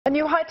A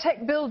new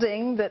high-tech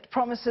building that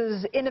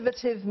promises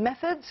innovative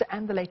methods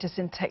and the latest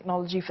in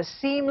technology for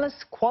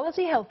seamless,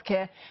 quality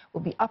healthcare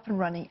will be up and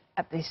running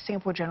at the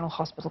Singapore General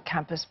Hospital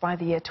campus by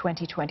the year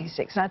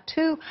 2026. Now,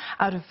 2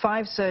 out of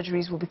 5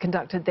 surgeries will be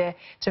conducted there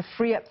to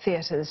free up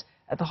theatres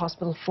at the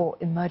hospital for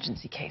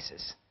emergency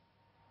cases.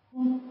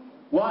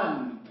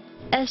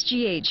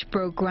 SGH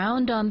broke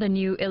ground on the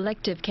new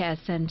Elective Care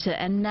Centre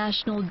and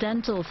National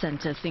Dental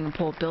Centre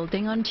Singapore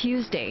building on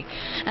Tuesday.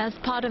 As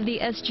part of the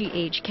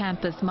SGH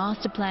Campus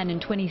Masterplan in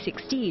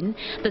 2016,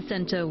 the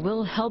centre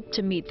will help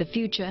to meet the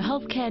future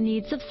healthcare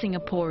needs of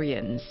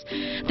Singaporeans.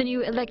 The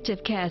new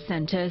Elective Care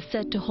Centre is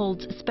set to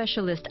hold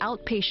specialist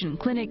outpatient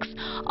clinics,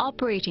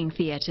 operating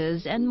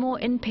theatres and more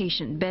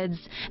inpatient beds,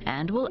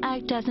 and will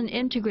act as an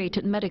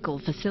integrated medical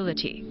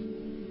facility.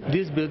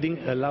 This building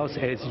allows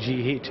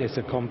SGH as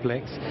a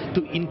complex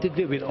to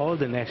integrate with all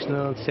the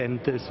national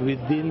centres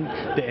within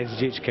the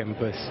SGH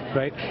campus,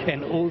 right?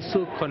 And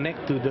also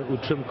connect to the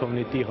Outram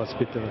Community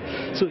Hospital.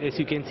 So as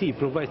you can see, it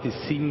provides this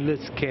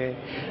seamless care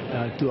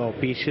to our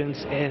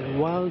patients, and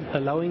while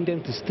allowing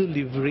them to still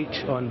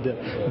leverage on the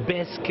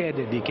best care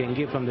that they can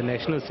get from the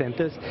national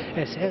centres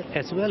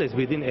as well as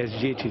within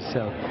SGH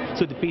itself.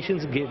 So the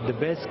patients get the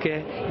best care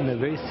in a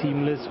very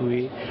seamless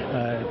way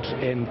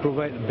and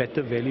provide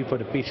better value for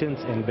the patients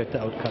and better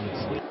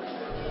outcomes.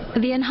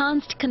 The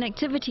enhanced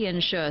connectivity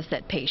ensures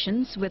that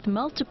patients with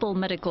multiple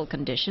medical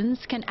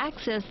conditions can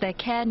access their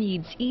care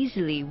needs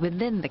easily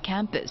within the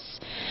campus.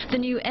 The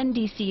new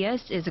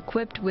NDCS is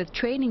equipped with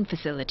training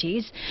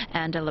facilities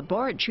and a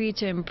laboratory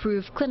to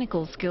improve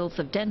clinical skills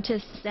of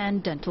dentists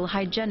and dental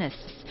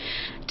hygienists.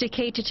 To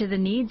cater to the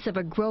needs of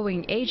a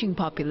growing aging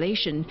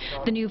population,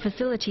 the new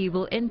facility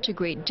will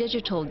integrate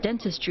digital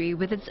dentistry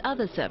with its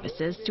other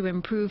services to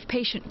improve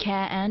patient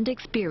care and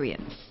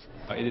experience.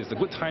 It is a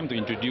good time to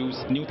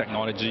introduce new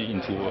technology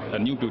into a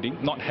new building,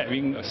 not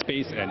having a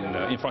space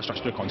and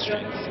infrastructure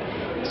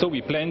constraints. So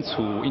we plan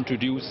to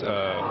introduce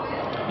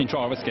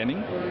intraoral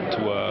scanning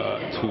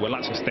to a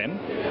large extent,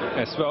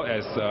 as well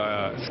as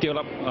scale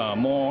up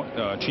more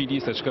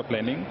 3D surgical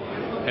planning,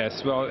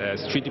 as well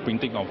as 3D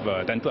printing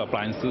of dental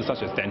appliances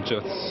such as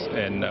dentures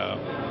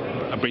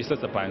and braces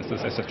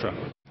appliances, etc.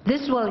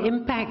 This will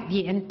impact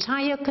the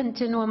entire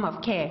continuum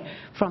of care,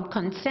 from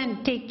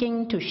consent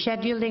taking to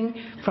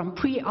scheduling, from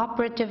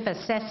pre-operative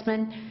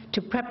assessment to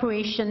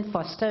preparation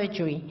for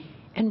surgery.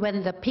 And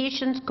when the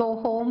patients go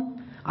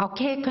home, our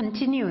care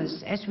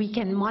continues as we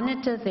can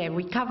monitor their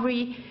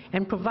recovery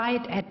and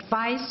provide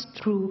advice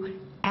through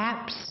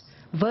apps,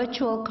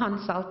 virtual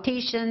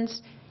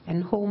consultations,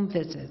 and home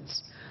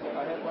visits.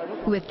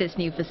 With this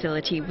new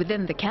facility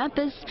within the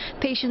campus,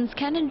 patients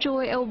can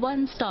enjoy a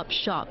one-stop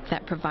shop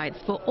that provides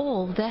for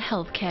all their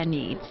healthcare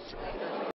needs.